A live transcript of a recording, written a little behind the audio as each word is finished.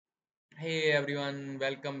Hey everyone,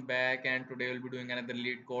 welcome back, and today we'll be doing another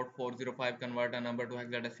lead code 405. Convert a number to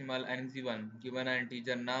hexadecimal and easy one. Given an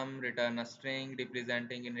integer num, return a string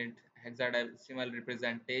representing in it hexadecimal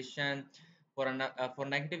representation. For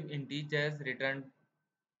negative integers, return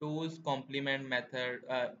two's complement method.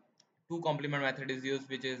 Two complement method is used,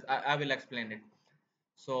 which is I will explain it.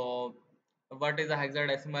 So what is a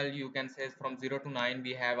hexadecimal? You can say from 0 to 9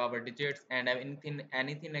 we have our digits, and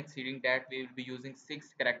anything exceeding that we will be using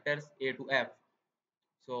 6 characters A to F.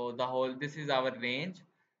 So this is our range.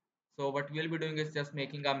 So what we'll be doing is just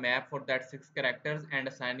making a map for that 6 characters and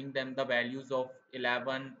assigning them the values of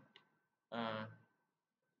 11, uh,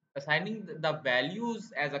 assigning the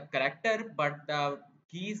values as a character, but the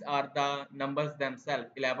keys are the numbers themselves: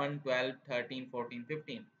 11, 12, 13, 14,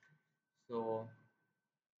 15. So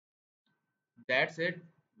that's it.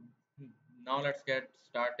 Now let's get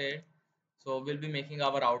started. So we'll be making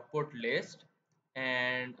our output list,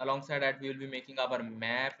 and alongside that we will be making our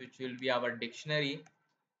map, which will be our dictionary.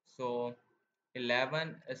 So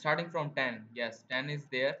 11, starting from 10, yes, 10 is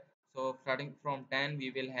there. So starting from 10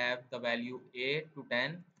 we will have the value A to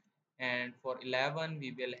 10, and for 11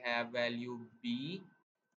 we will have value B,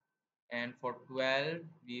 and for 12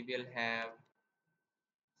 we will have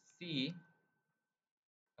C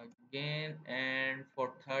again, and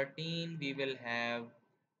for 13 we will have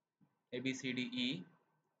A B C D E.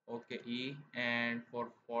 Okay, E, and for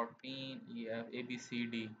 14 you have A B C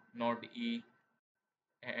D, not E,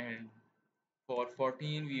 and for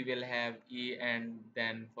 14 we will have E, and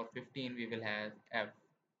then for 15 we will have F.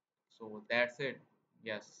 So that's it.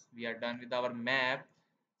 Yes, we are done with our map.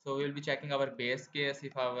 So we'll be checking our base case.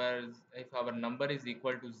 If our number is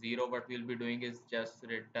equal to 0, what we'll be doing is just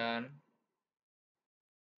return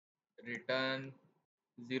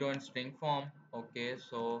 0 in string form. Okay,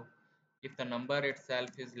 so if the number itself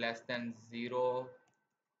is less than 0,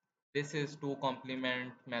 this is two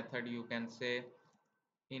complement method, you can say,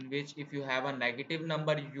 in which if you have a negative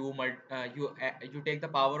number, you take the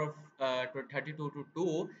power of 32 to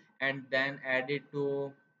 2 and then add it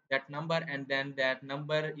to that number, and then that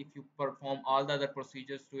number, if you perform all the other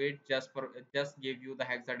procedures to it, just give you the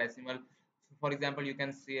hexadecimal. So for example, you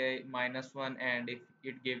can say -1, and if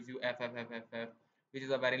it gives you FFFFF, which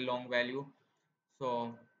is a very long value.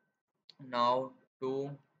 So now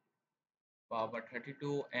 2 power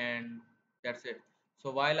 32, and that's it.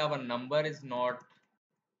 So while our number is not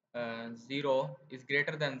 0 is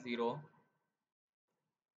greater than 0,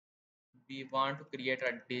 we want to create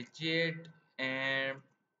a digit, and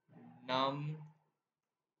num.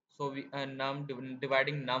 So we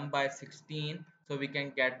dividing num by 16, so we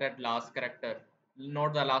can get that last character,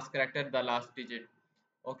 not the last character, the last digit.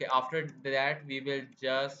 Okay, after that we will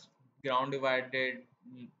just ground divided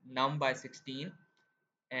num by 16,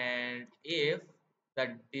 and if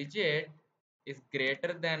the digit is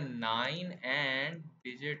greater than 9 and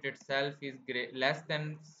digit itself is less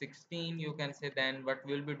than 16, you can say, then what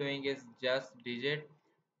we'll be doing is just digit,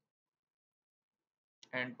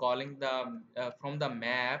 and calling the from the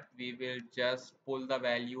map we will just pull the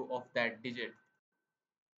value of that digit.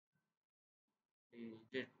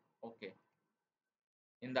 Okay,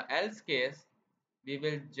 in the else case we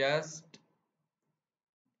will just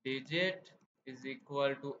digit is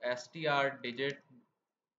equal to str digit,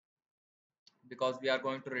 because we are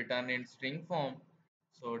going to return in string form.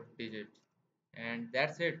 So digit, and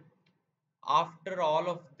that's it. After all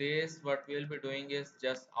of this, what we'll be doing is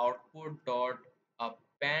just output dot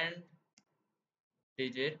append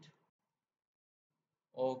digit.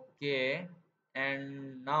 Okay,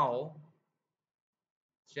 and now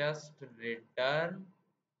just return,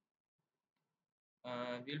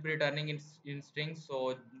 we'll be returning in string,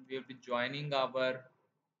 so we'll be joining our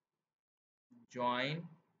join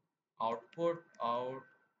output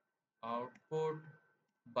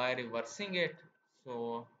by reversing it.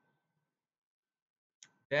 So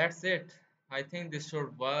that's it. I think this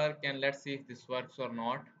should work, and let's see if this works or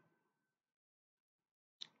not.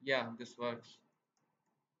 Yeah, this works.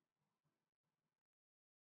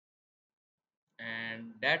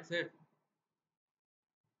 And that's it.